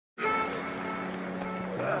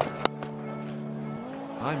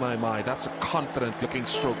My, that's a confident-looking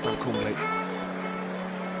stroke from Kumble.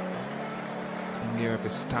 India have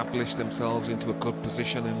established themselves into a good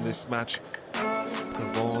position in this match.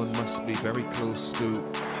 Gabon must be very close to...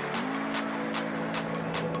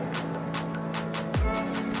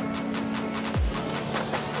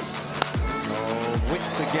 Oh,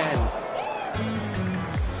 whipped again.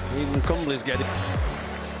 Even Kumble's getting...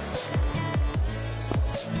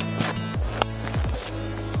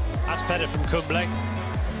 That's better from Kumble.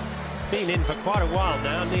 Been in for quite a while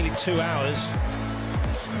now, nearly 2 hours.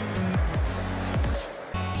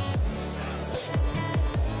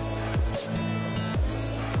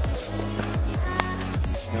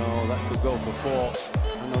 No, that could go for 4.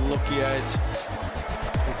 An unlucky edge.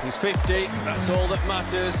 It's his 50, that's all that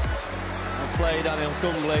matters. And played Anil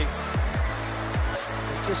Kumble.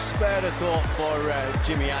 Just spared a thought for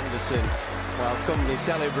Jimmy Anderson. While Kumble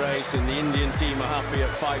celebrates and the Indian team are happy at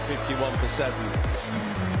 5.51 for 7.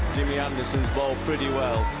 Jimmy Anderson's bowled pretty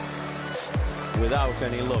well, without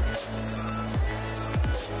any luck.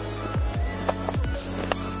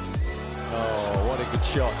 Oh, what a good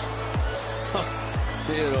shot.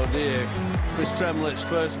 Dear oh dear. Chris Tremlett's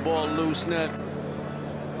first ball loose net.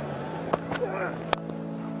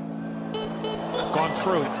 It's gone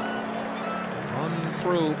through. Gone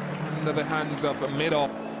through under the hands of a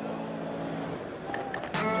mid-off.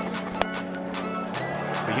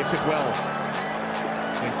 He hits it well.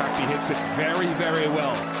 In fact, he hits it very, very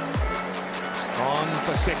well. It's gone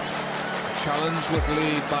for 6. The challenge was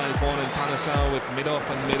lead by Vaughan and Panasau with mid-off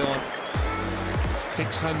and mid-on.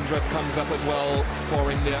 600 comes up as well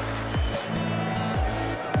for India.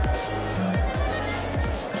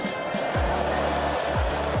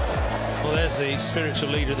 Well, there's the spiritual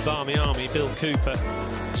leader of the Barmy Army, Bill Cooper,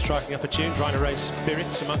 striking up a tune, trying to raise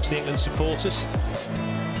spirits amongst the England supporters. I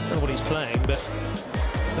don't know what he's playing, but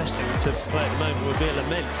the best thing to play at the moment would be a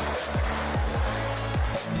lament.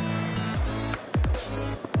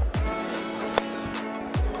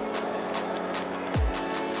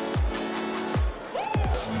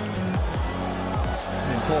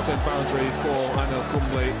 An important boundary for Anil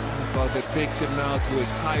Kumble because it takes him now to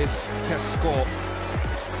his highest test score.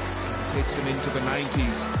 It takes him into the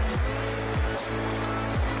 90s.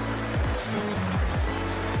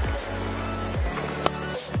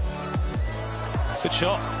 Good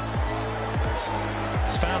shot.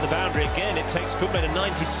 It's found the boundary again. It takes Kumble to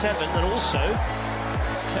 97 and also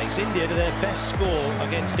takes India to their best score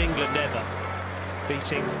against England ever,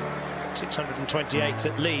 beating 628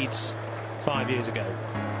 at Leeds 5 years ago.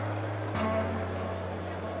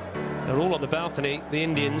 They're all on the balcony, the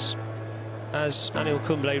Indians, as Anil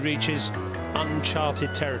Kumble reaches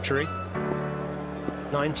uncharted territory.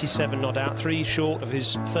 97 not out, 3 short of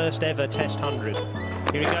his first ever Test 100.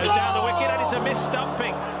 Here he goes down the wicket and it's a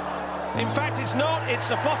misstumping. In fact, it's not, it's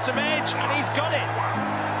a bottom edge and he's got it.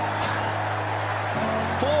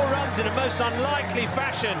 4 runs in a most unlikely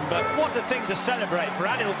fashion, but what a thing to celebrate for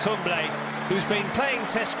Anil Kumble, who's been playing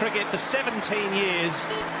Test cricket for 17 years,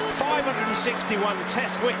 561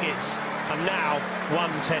 Test wickets and now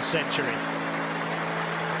 1 Test century.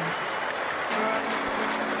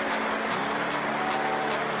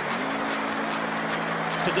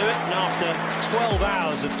 To do it, and after 12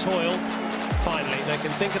 hours of toil, finally they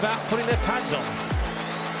can think about putting their pads on.